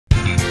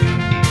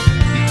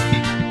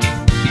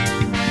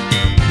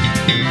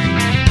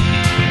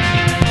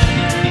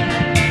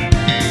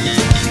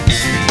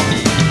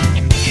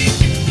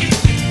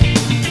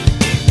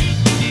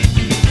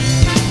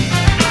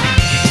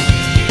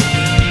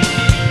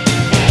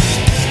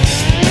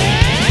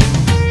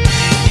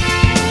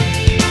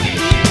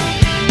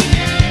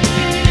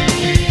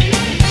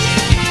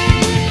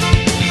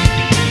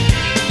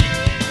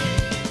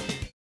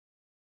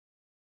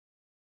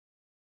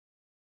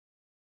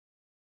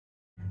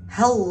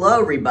Hello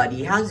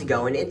everybody, how's it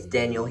going? It's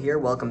Daniel here.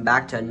 Welcome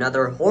back to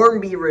another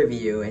Hornby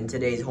review. In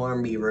today's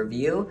Hornby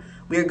review,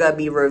 we're going to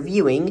be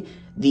reviewing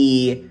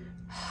the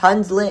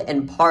Hunslet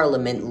and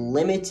Parliament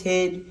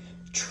Limited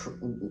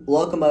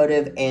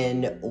Locomotive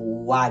and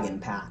Wagon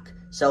pack.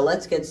 So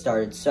let's get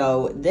started.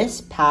 So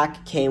this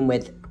pack came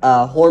with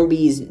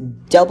Hornby's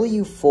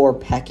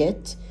W4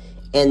 PECKKET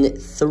and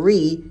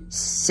 3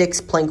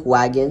 6-plank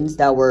wagons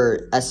that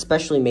were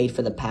especially made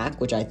for the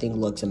pack, which I think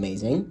looks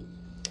amazing.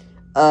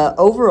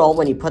 Overall,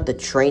 when you put the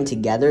train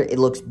together, it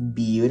looks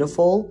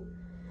beautiful,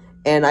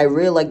 and I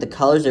really like the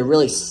colors. They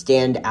really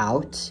stand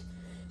out.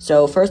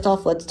 So first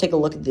off, let's take a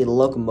look at the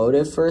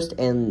locomotive first,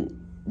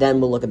 and then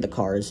we'll look at the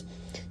cars.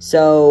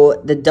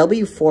 So the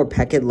W4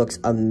 PECKKET looks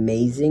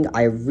amazing.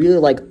 I really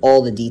like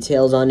all the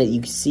details on it.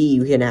 You can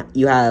see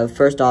you have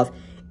first off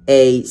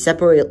a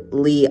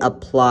separately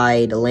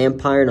applied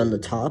lamp iron on the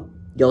top.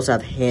 You also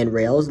have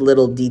handrails,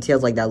 little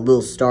details like that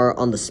little star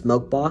on the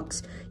smoke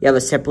box. You have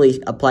a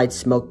separately applied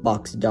smoke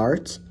box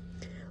dart,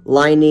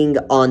 lining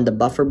on the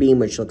buffer beam,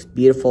 which looks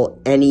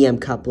beautiful, NEM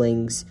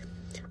couplings.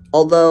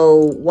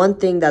 Although one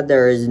thing that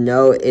there's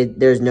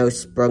no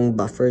sprung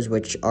buffers,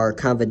 which are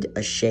kind of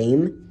a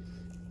shame.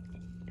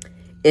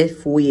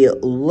 If we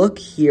look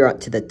here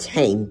to the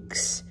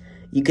tanks,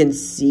 you can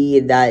see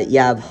that you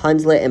have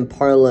Hunslet and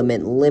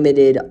Parliament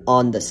Limited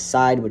on the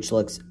side, which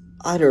looks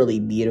utterly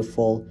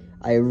beautiful.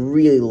 I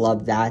really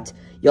love that.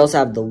 You also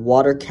have the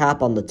water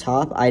cap on the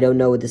top. I don't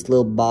know what this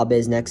little bob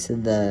is next to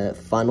the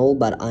funnel,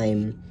 but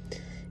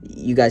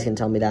you guys can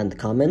tell me that in the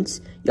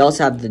comments. You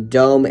also have the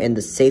dome and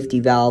the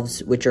safety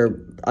valves, which are,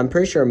 I'm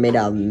pretty sure, made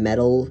out of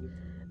metal.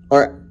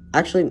 Or,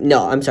 actually,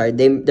 no, I'm sorry.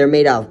 They're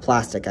made out of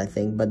plastic, I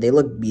think, but they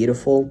look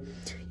beautiful.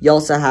 You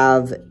also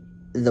have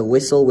the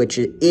whistle, which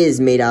is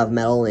made out of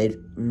metal, and it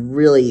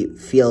really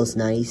feels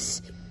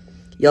nice.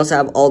 You also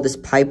have all this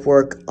pipe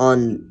work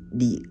on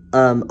the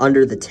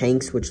under the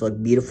tanks, which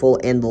look beautiful,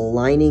 and the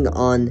lining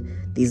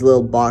on these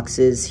little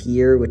boxes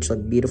here, which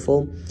look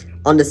beautiful.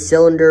 On the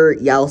cylinder,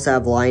 you also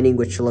have lining,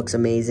 which looks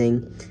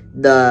amazing.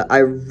 I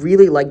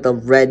really like the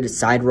red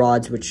side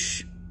rods,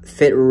 which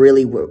fit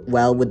really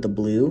well with the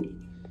blue.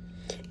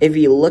 If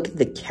you look at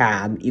the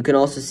cab, you can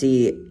also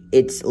see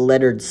it's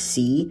lettered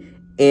C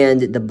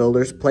and the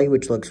builder's plate,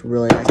 which looks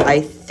really nice.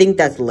 I think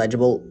that's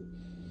legible.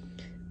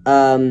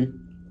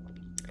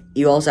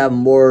 You also have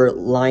more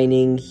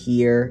lining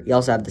here. You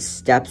also have the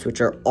steps,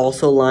 which are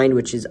also lined,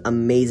 which is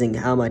amazing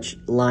how much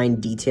line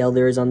detail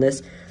there is on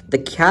this. The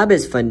cab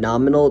is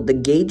phenomenal. The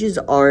gauges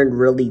aren't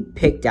really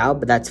picked out,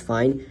 but that's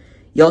fine.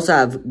 You also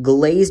have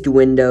glazed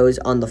windows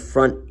on the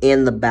front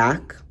and the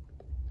back,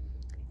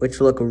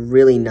 which look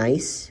really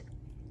nice.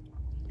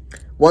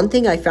 One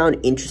thing I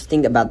found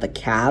interesting about the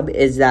cab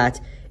is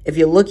that if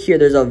you look here,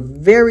 there's a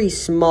very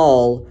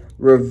small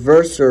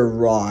reverser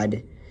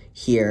rod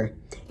here,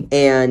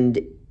 and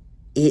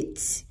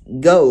it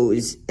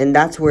goes, and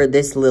that's where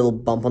this little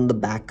bump on the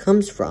back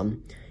comes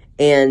from,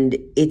 and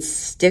it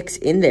sticks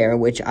in there,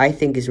 which I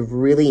think is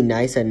really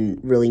nice and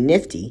really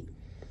nifty.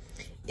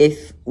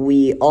 If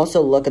we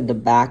also look at the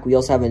back, we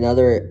also have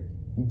another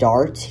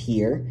dart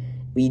here.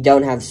 We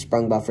don't have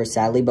sprung buffer,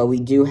 sadly, but we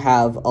do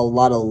have a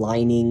lot of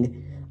lining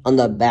on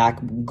the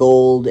back,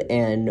 gold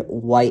and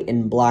white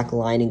and black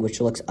lining, which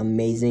looks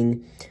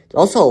amazing. There's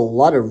also a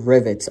lot of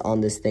rivets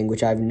on this thing,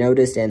 which I've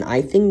noticed, and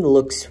I think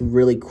looks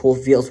really cool,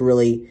 feels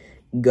really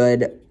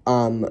good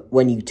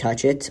when you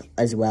touch it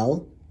as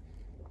well.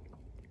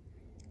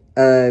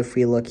 If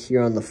we look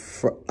here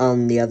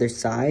on the other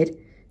side,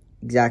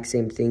 exact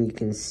same thing you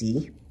can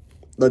see.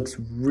 Looks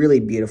really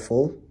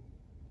beautiful.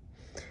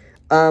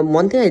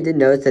 One thing I did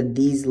notice that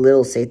these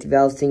little safety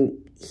valves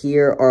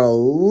here are a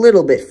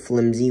little bit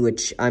flimsy,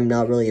 which I'm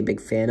not really a big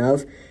fan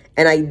of.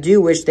 And I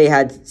do wish they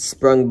had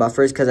sprung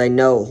buffers, because I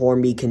know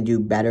Hornby can do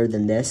better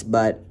than this,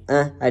 but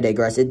I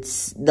digress.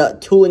 The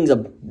tooling's a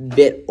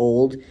bit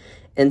old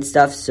and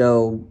stuff,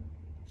 so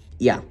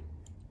yeah.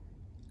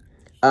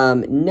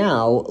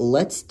 Now,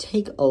 let's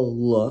take a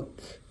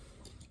look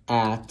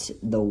at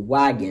the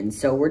wagons.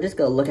 So we're just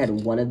going to look at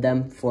one of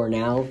them for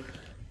now.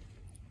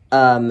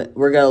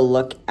 We're going to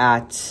look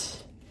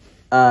at...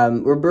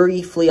 we're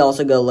briefly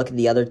also going to look at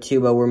the other two,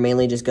 but we're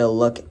mainly just going to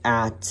look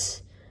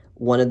at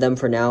one of them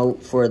for now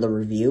for the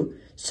review.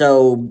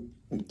 So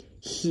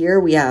here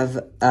we have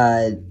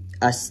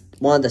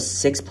one of the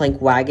 6-plank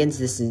wagons.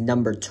 This is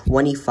number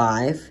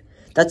 25.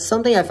 That's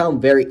something I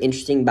found very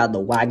interesting about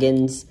the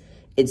wagons.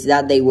 It's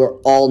that they were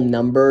all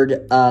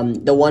numbered.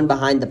 The one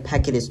behind the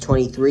PECKKET is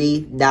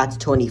 23, that's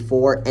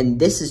 24, and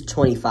this is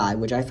 25,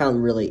 which I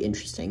found really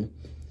interesting.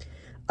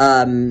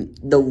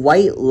 The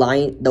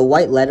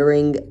white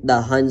lettering,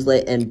 the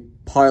Hunslet and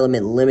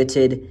Parliament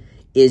Limited,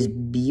 is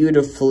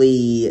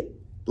beautifully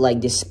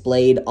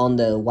displayed on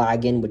the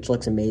wagon, which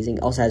looks amazing.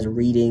 Also has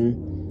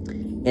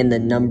reading and the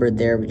number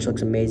there, which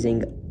looks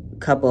amazing. A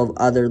couple of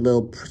other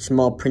little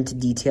small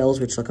printed details,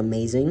 which look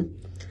amazing.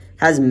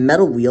 Has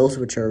metal wheels,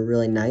 which are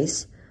really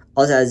nice.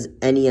 Also has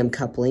NEM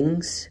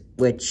couplings,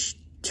 which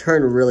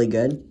turn really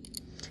good.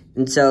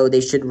 And so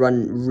they should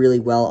run really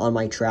well on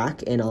my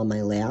track and on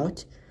my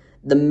layout.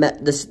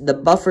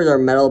 The buffers are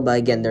metal, but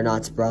again, they're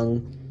not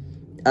sprung.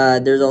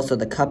 There's also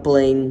the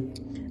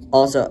coupling.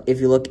 Also, if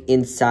you look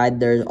inside,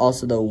 there's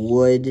also the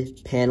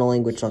wood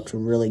paneling, which looks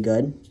really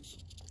good.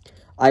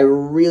 I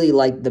really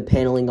like the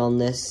paneling on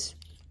this.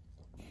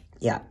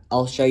 Yeah,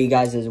 I'll show you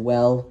guys as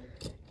well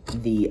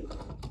the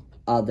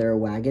other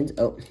wagons.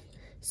 Oh,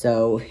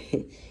 so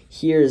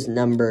here's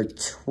number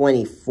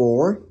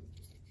 24.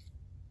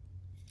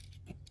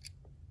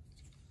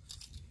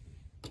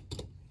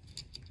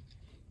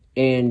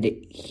 And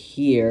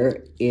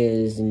here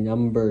is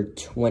number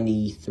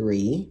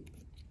 23.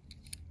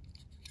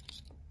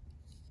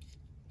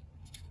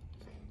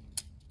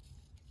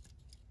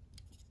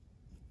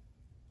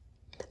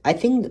 I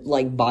think,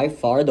 like, by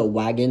far, the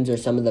wagons are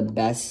some of the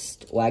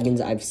best wagons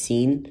I've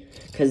seen.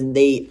 Because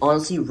they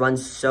honestly run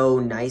so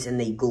nice and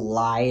they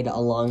glide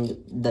along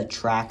the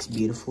tracks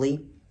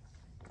beautifully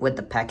with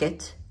the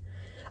PECKKET.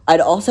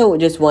 I'd also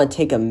just want to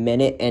take a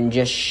minute and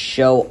just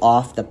show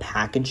off the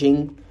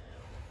packaging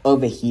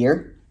over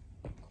here.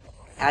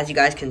 As you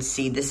guys can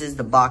see, this is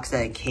the box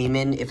that it came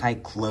in. If I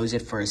close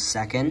it for a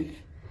second,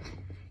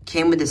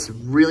 came with this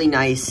really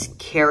nice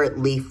carrot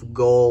leaf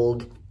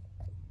gold,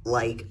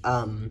 like,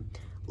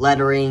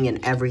 lettering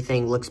and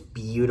everything. Looks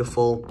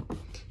beautiful.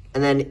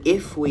 And then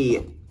if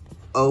we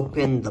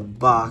open the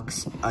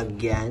box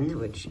again,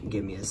 which,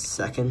 give me a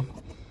second.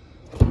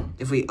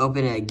 If we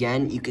open it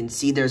again, you can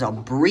see there's a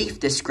brief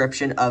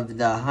description of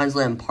the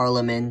Hunslet and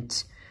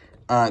Parliament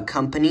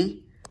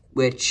company,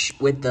 which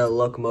with the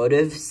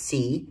Locomotive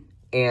C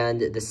and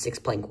the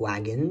 6-plank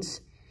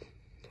wagons.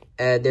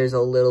 There's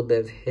a little bit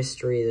of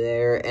history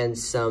there and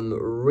some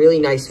really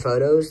nice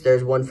photos.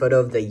 There's one photo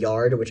of the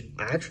yard, which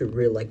I actually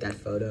really like that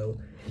photo,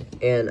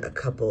 and a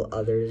couple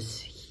others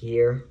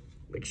here,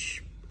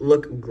 which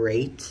look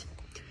great.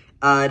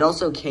 It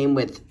also came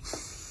with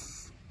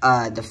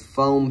the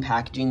foam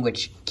packaging,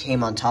 which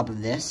came on top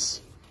of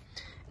this.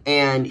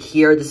 And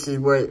here, this is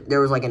where there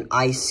was like an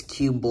ice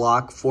cube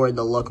block for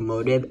the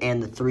Locomotive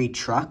and the 3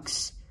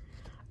 trucks.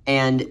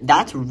 And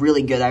that's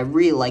really good. I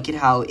really like it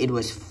how it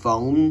was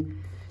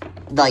foam.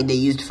 Like, they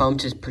used foam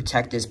to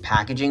protect this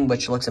packaging,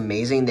 which looks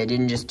amazing. They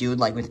didn't just do it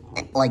like with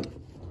like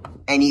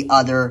any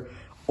other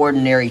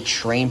ordinary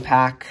train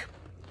pack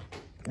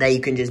that you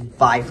can just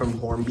buy from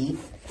Hornby.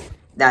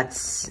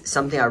 That's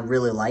something I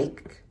really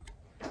like.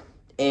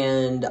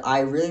 And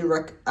I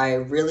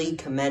really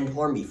commend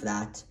Hornby for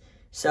that.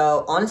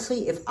 So,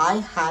 honestly, if I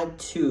had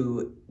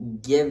to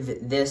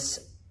give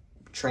this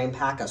train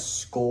pack a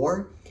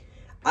score,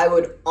 I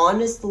would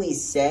honestly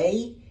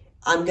say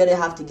I'm going to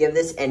have to give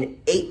this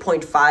an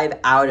 8.5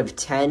 out of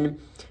 10.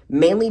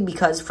 Mainly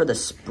because for the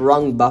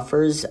sprung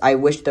buffers, I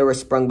wish there were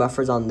sprung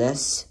buffers on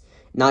this,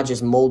 not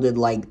just molded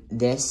like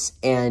this.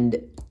 And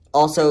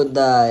also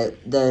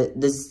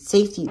the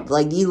safety,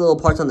 like these little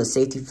parts on the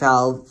safety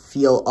valve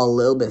feel a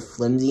little bit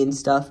flimsy and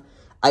stuff.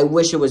 I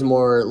wish it was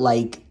more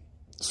like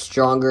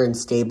stronger and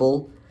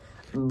stable,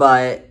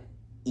 but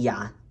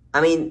yeah,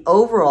 I mean,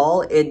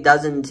 overall it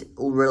doesn't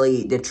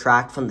really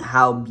detract from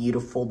how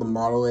beautiful the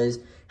model is,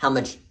 how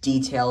much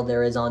detail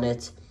there is on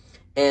it,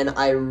 and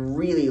I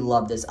really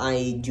love this.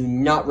 I do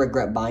not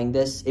regret buying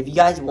this. If you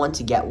guys want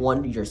to get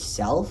one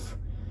yourself,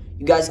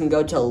 you guys can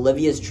go to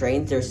Olivia's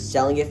Trains. They're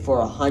selling it for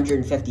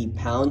 150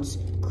 pounds.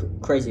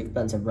 Crazy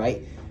expensive,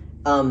 right?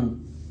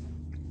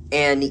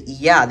 And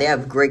yeah, they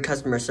have great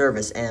customer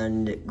service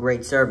and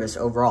great service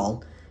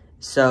overall.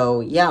 So,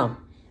 yeah.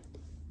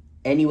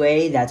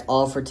 Anyway, that's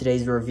all for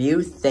today's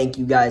review. Thank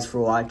you guys for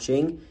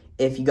watching.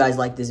 If you guys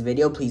like this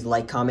video, please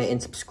like, comment,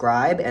 and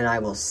subscribe. And I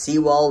will see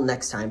you all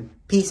next time.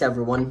 Peace,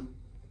 everyone.